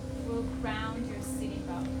spine, will ground your sitting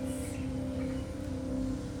bones.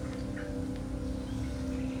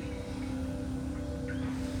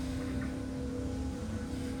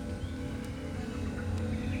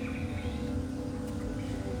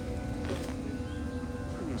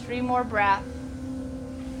 Three more breaths.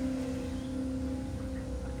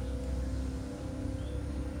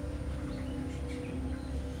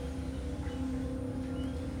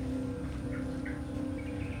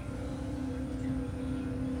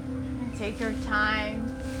 And take your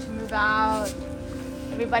time to move out.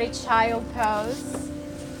 Everybody child pose.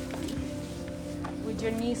 With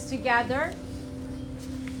your knees together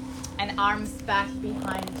and arms back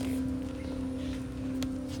behind you.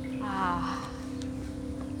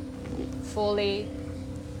 Fully,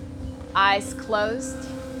 eyes closed.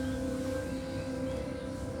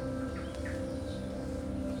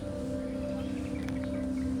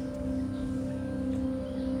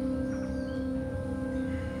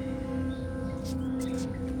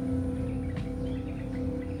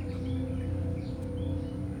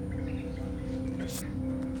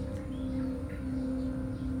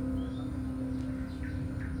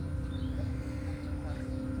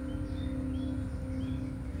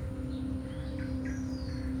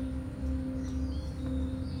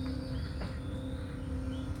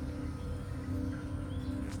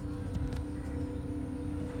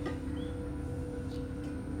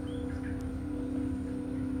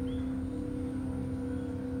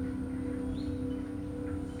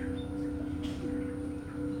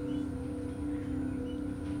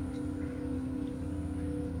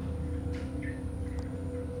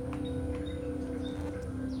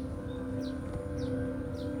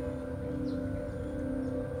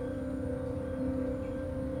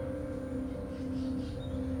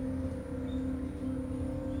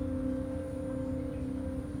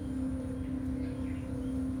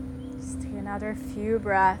 Another few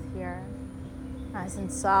breaths here, nice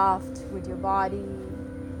and soft with your body.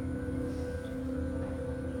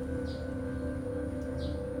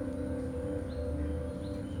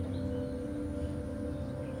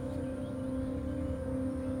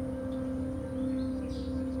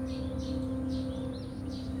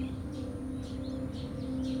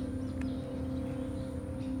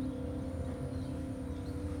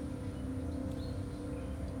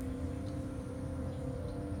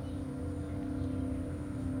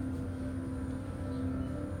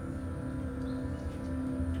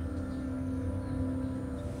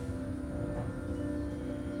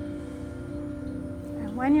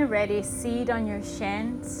 When you're ready, sit on your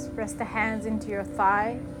shins, press the hands into your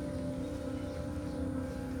thigh.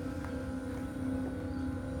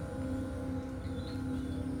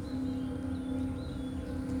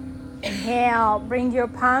 Inhale, bring your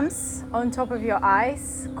palms on top of your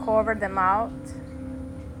eyes, cover them out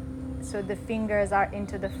so the fingers are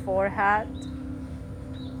into the forehead.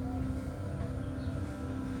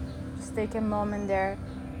 Just take a moment there,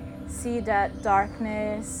 see that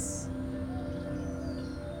darkness.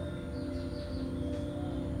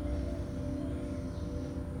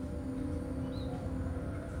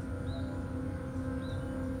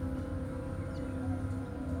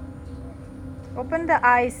 Open the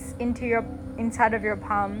eyes inside of your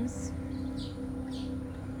palms.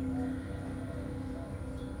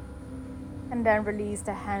 And then release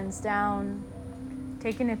the hands down.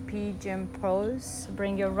 Taking a pigeon pose.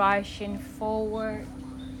 Bring your right shin forward.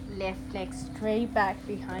 Left leg straight back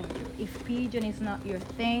behind you. If pigeon is not your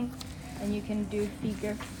thing, then you can do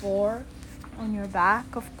figure 4 on your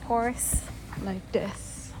back, of course, like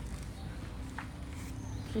this.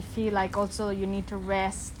 If you feel like also you need to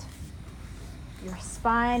rest your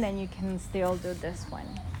spine, and you can still do this one.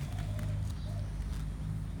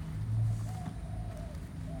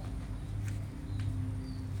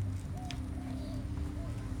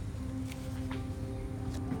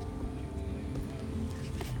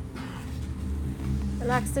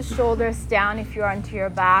 Relax the shoulders down if you are onto your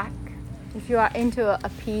back. If you are into a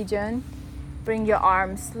pigeon, bring your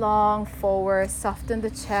arms long forward, soften the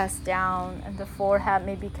chest down, and the forehead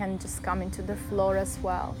maybe can just come into the floor as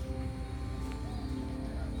well.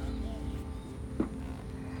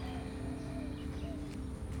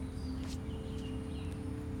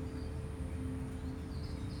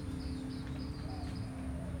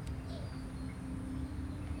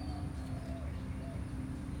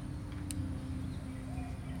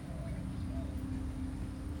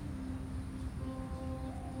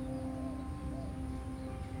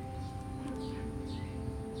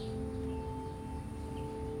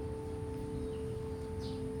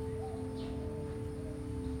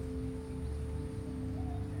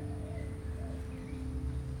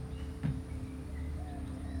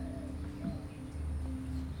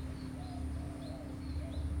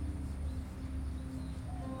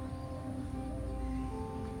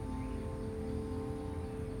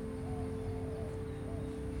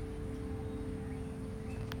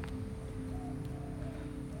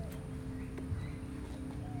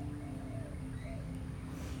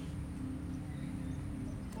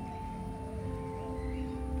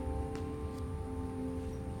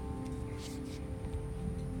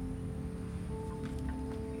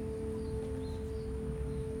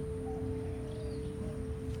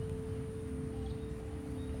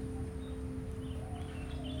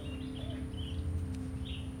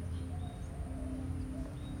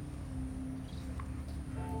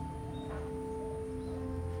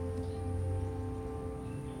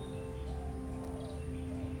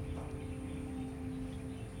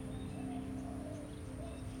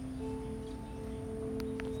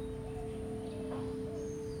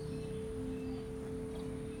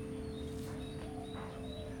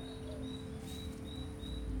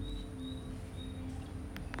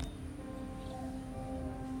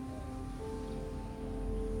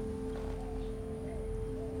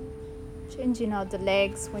 Changing out the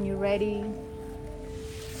legs when you're ready.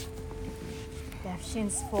 Left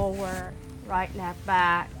shins forward, right leg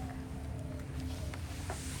back.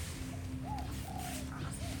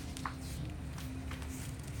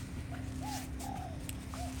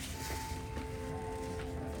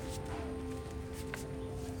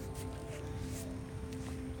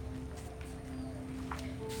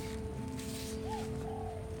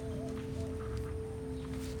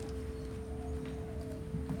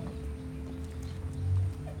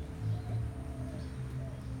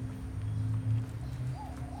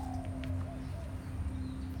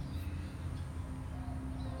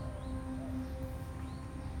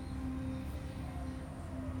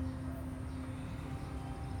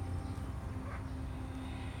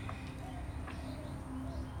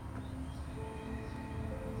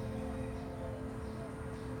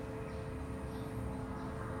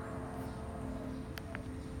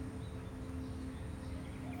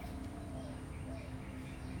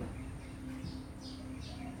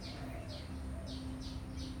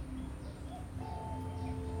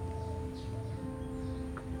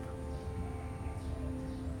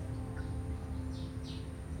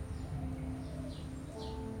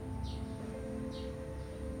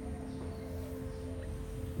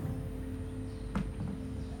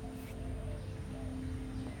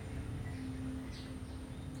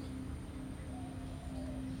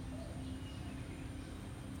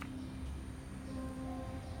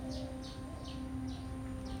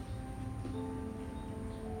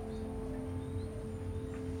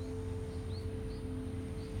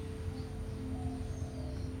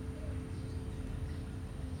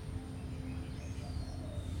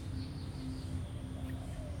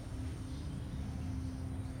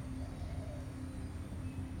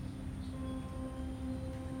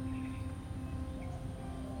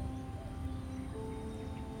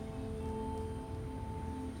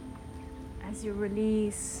 As you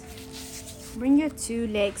release, bring your two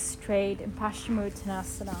legs straight in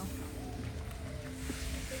Paschimottanasana.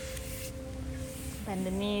 Bend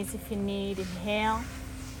the knees if you need. Inhale.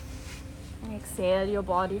 And exhale your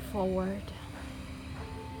body forward.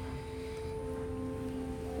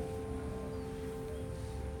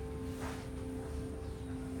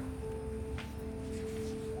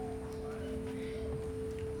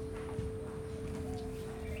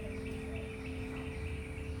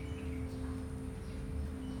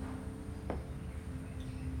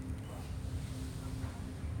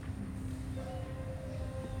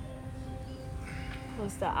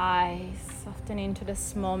 Close the eyes, soften into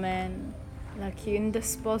this moment. Like you're in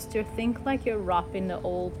this posture, think like you're wrapping the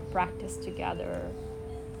whole practice together.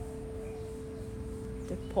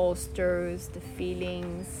 The postures, the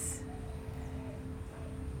feelings.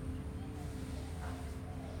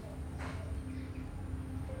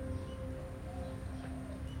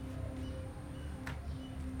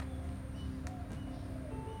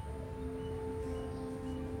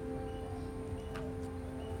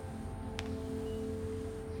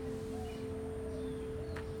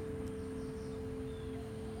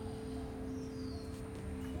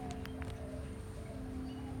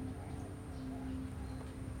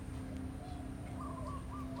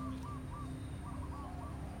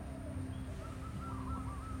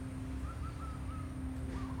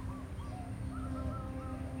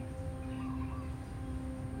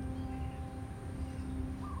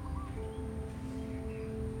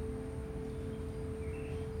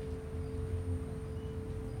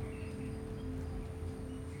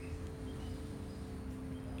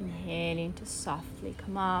 Inhaling to softly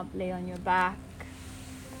come up, lay on your back.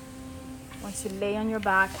 Once you lay on your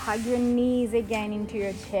back, hug your knees again into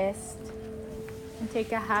your chest. And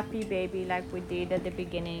take a happy baby like we did at the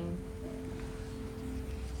beginning.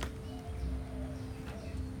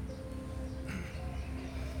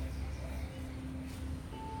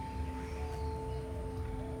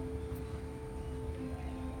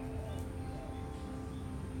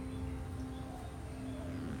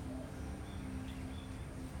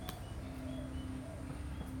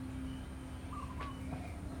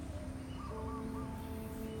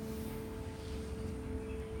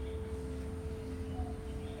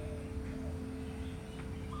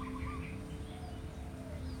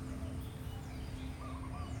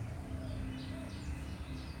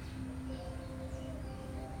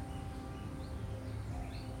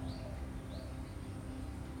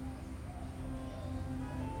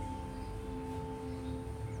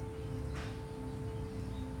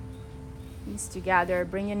 Knees together.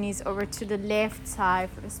 Bring your knees over to the left side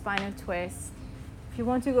for the spinal twist. If you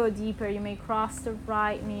want to go deeper, you may cross the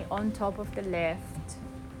right knee on top of the left.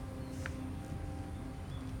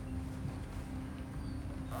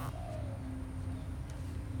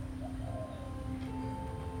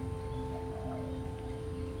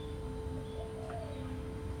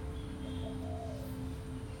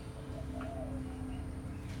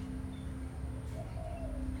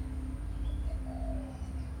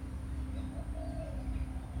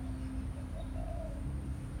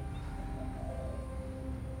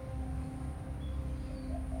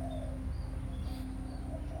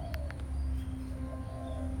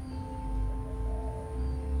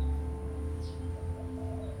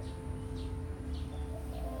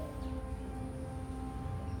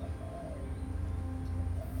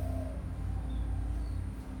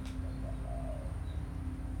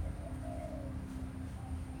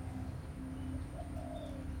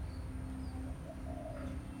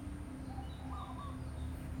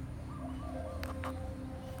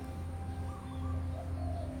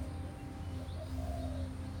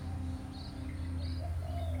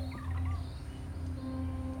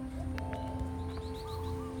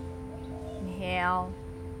 Inhale,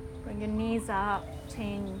 bring your knees up,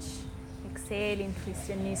 change. Exhaling, twist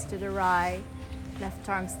your knees to the right. Left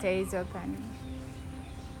arm stays open.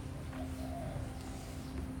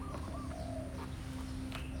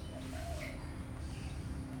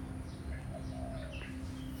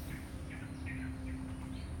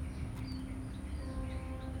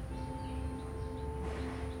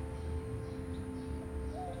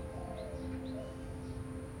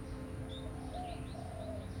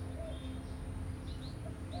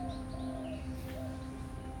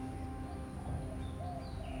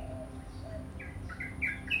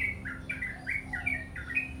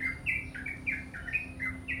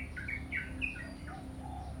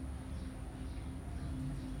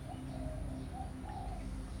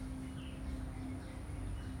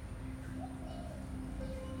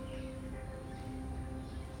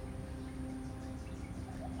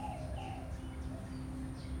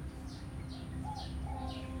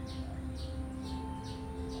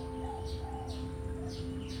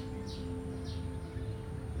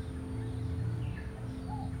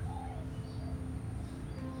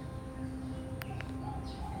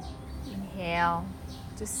 inhale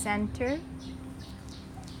to center.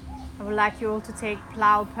 I would like you all to take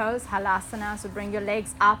plow pose, halasana, so bring your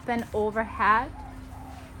legs up and overhead.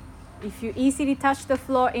 If you easily touch the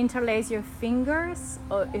floor, interlace your fingers,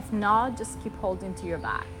 or if not, just keep holding to your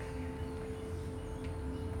back.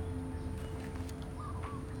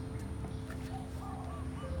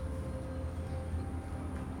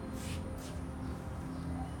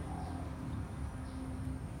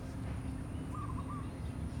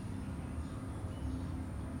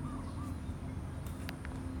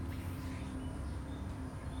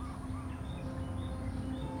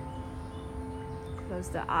 Close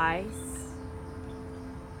the eyes.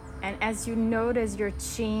 And as you notice your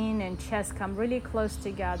chin and chest come really close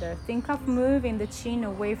together, think of moving the chin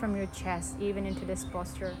away from your chest, even into this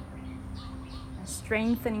posture, and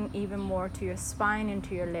strengthening even more to your spine and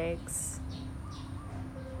to your legs.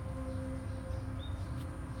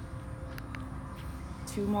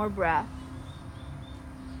 2 more breaths.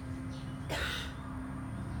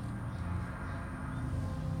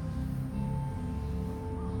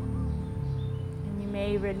 And you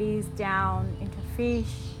may release down into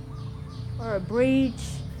fish or a bridge.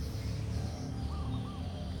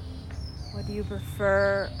 What do you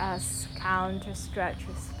prefer as counter stretch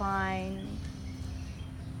your spine?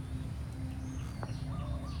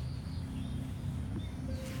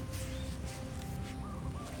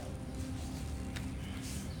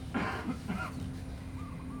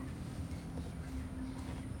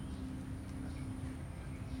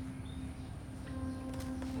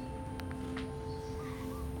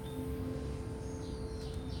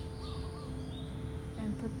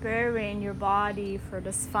 Preparing your body for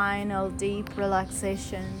this final deep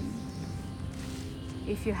relaxation.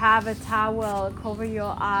 If you have a towel, cover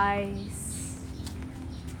your eyes.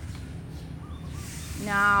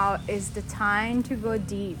 Now is the time to go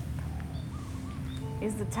deep.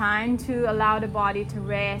 It's the time to allow the body to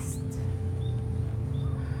rest.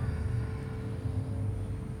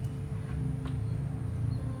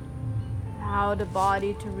 Allow the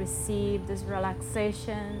body to receive this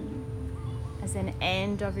relaxation as an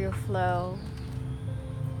end of your flow.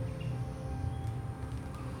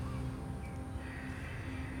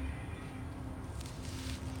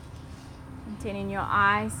 Maintaining your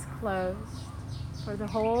eyes closed for the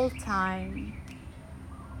whole time.